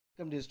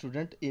Welcome dear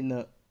student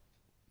in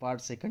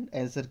part second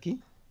answer key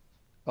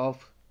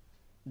of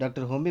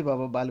Dr. Homi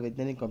Bhabha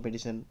BALVAIDNYANIK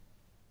competition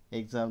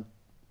exam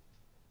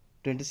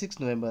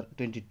 26 November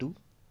 22.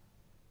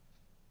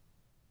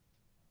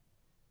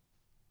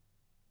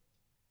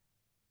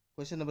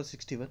 Question number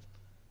 61.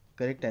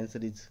 Correct answer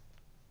is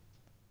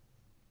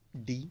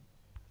D.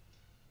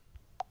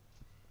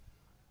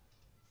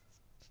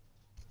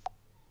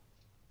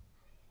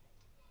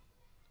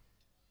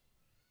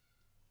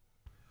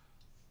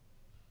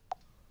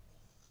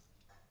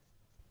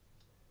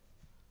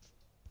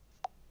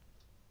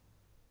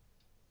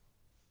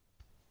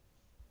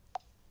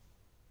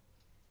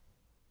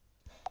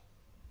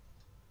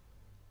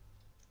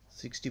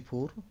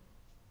 (64)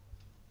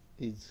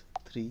 is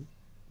 3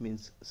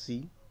 means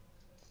C.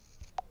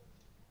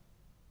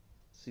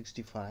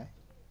 65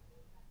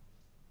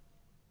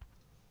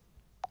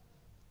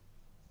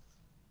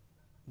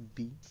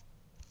 B.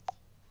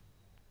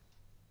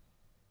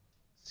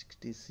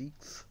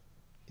 66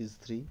 is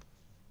 3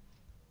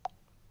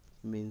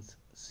 means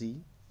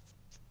C.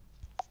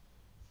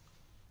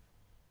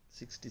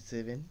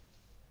 67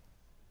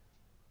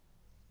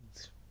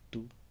 is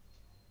 2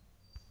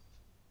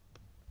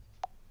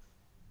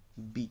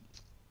 B.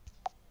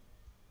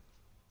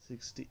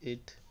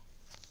 68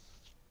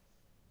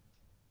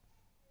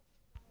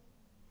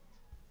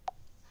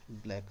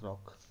 Black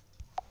Rock.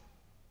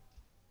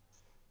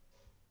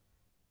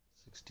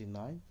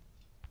 69.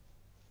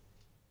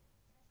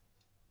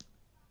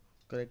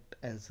 Correct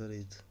answer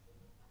is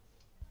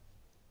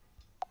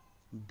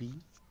B.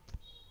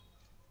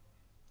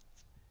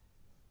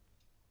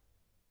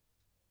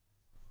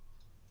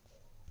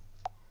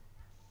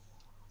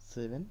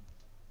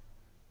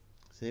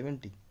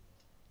 70.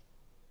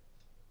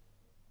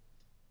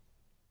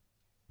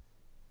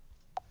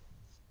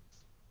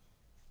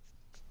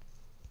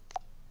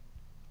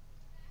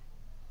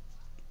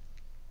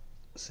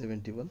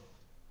 71.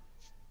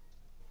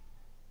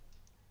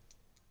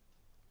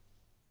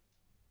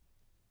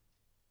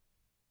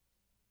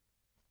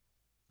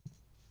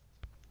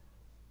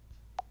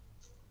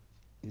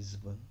 Is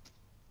 1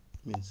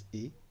 means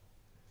A.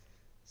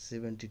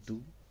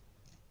 72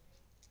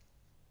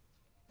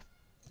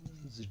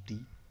 is D.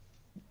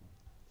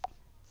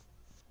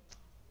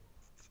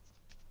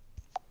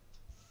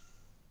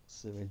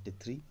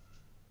 73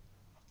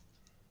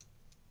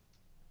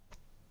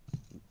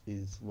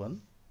 is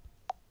 1.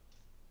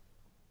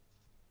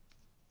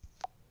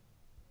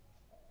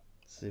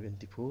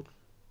 74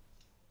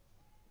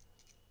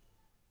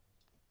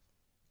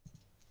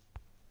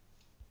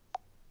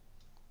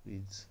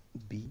 is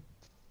B.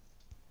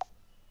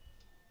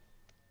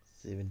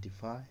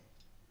 75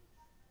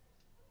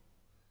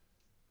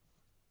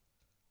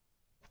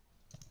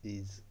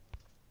 is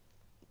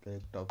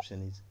correct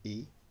option is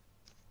A.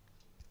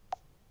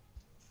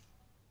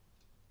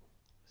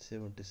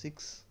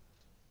 76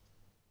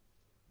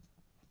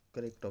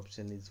 correct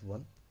option is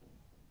 1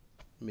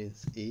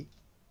 means A.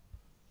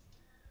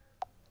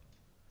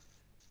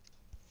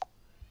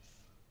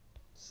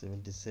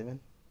 77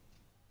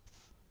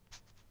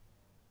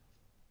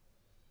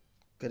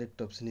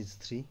 correct option is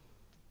 3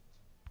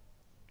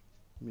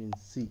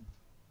 means C,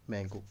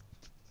 mango.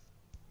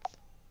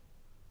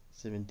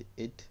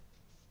 78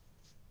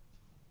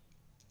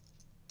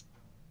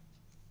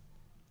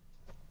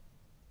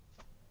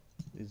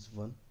 is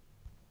 1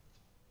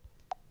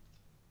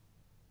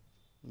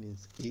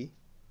 means A.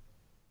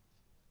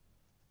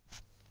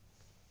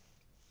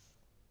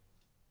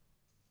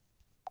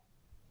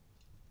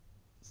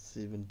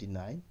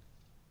 79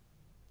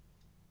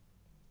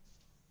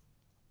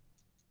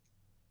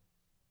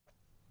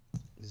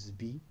 is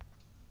B.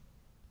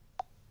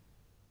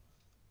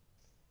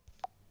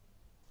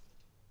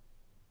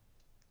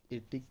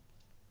 80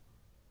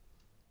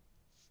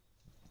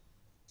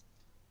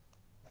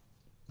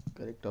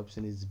 correct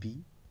option is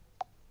B.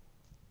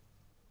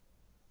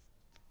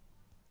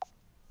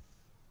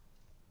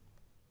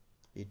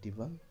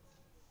 81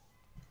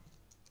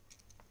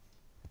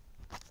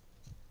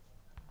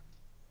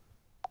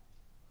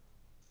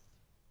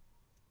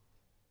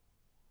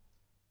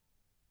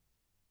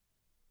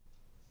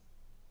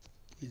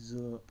 is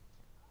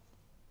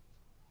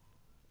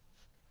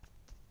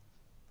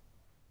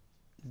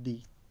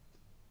D.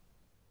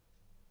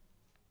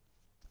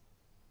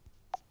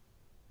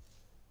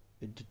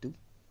 82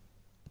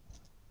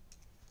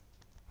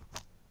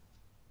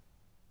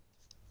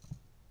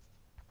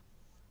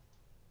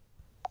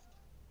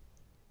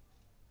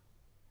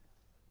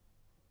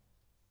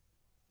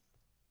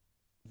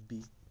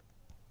 B.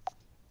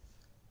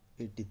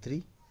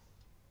 83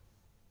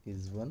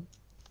 is 1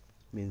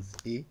 means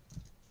A.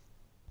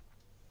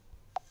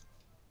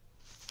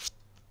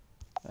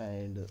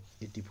 And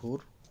 84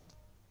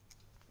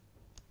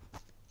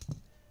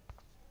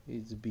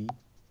 is B.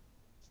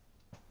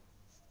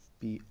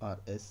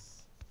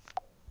 PRS.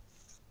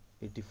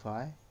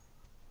 85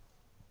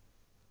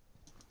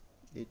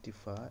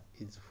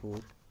 is 4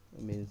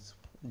 means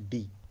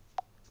D,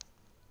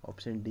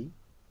 option D,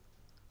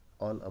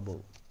 all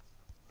above.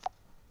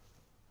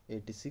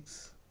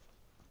 86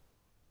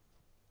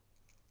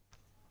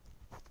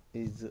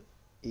 is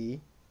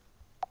A,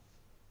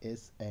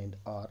 S and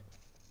R.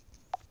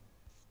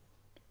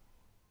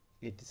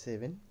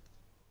 87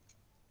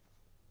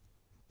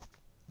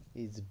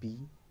 is B,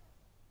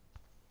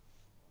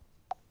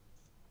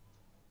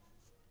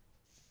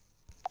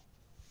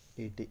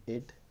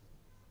 88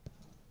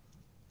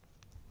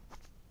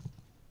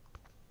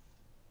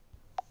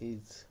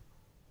 is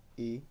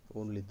A,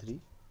 only 3.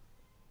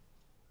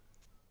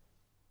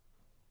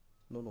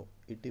 No,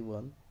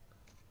 81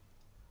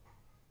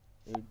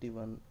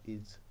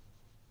 is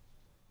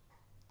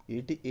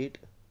 88,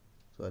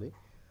 sorry,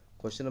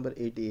 question number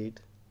 88,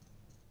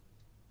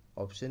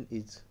 option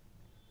is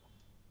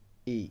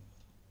A.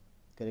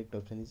 Correct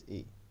option is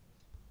A.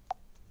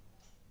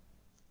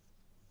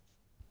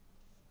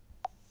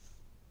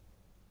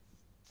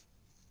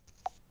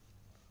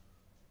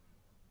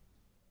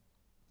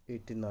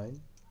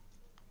 89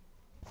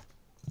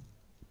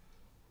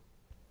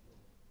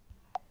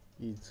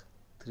 is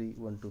 3,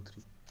 1, 2,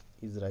 3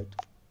 is right.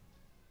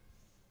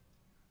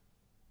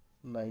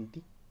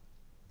 90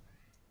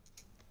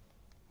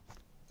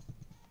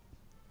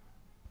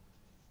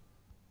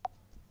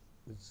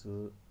 is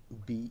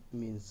B,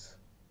 means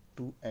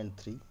 2 and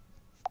 3.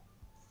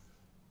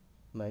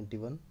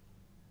 91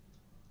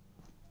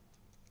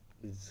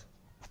 is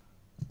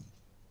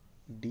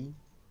D.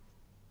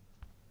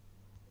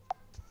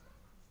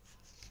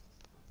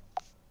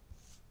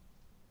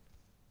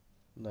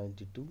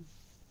 92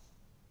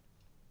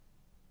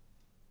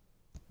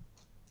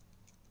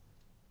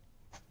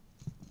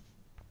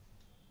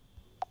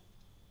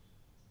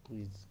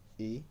 is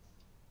A.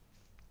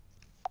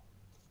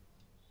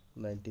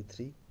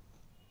 93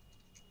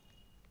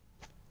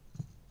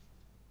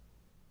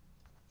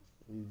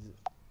 is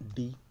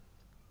D.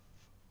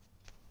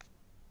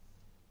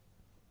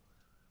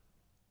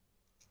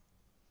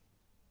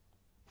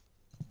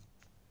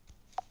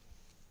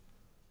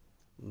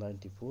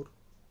 94,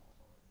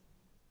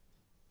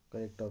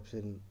 correct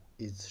option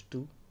is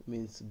 2,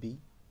 means B.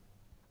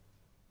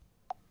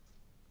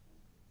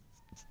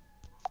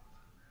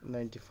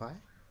 95,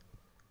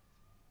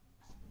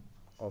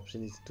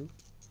 option is 2,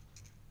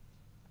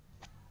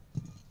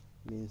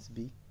 means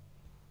B.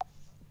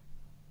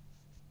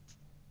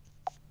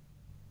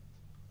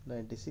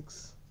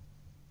 96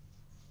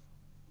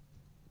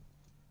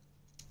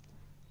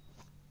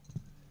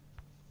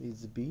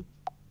 is B.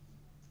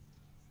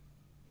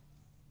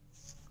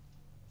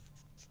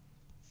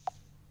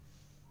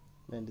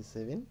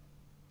 97,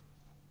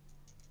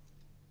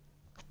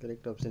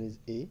 correct option is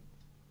A.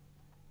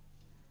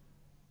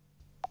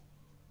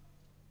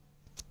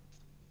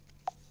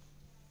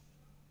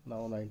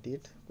 Now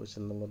 98,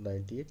 question number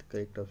 98,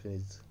 correct option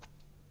is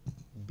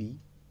B.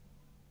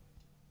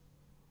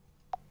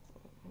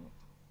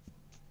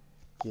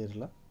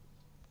 Kerala.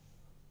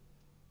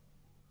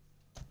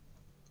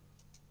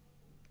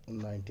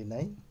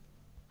 99,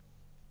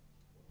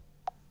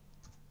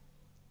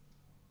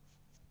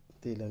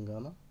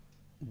 Telangana,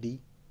 D.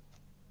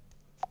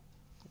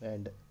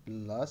 And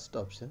last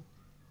option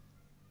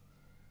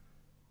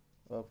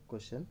of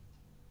question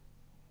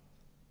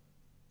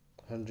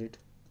 100,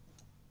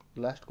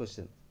 last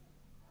question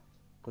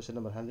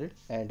number 100,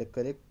 and the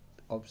correct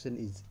option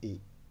is A,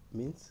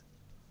 means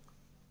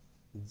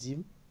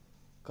Jim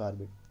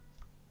Corbett.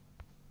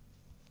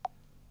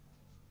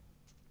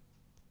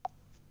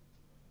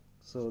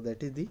 So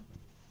that is the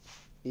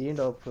end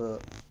of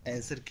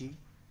answer key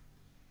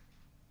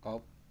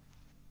of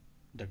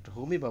Dr.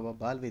 Homi Bhabha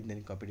Bal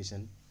Vaidyanik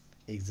competition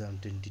exam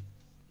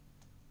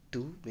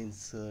 22,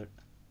 means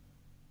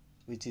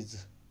which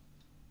is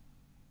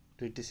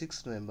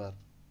 26 November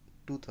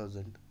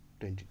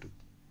 2022.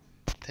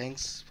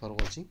 Thanks for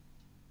watching.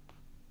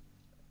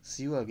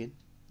 See you again.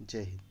 Jai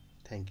Hind.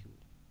 Thank you.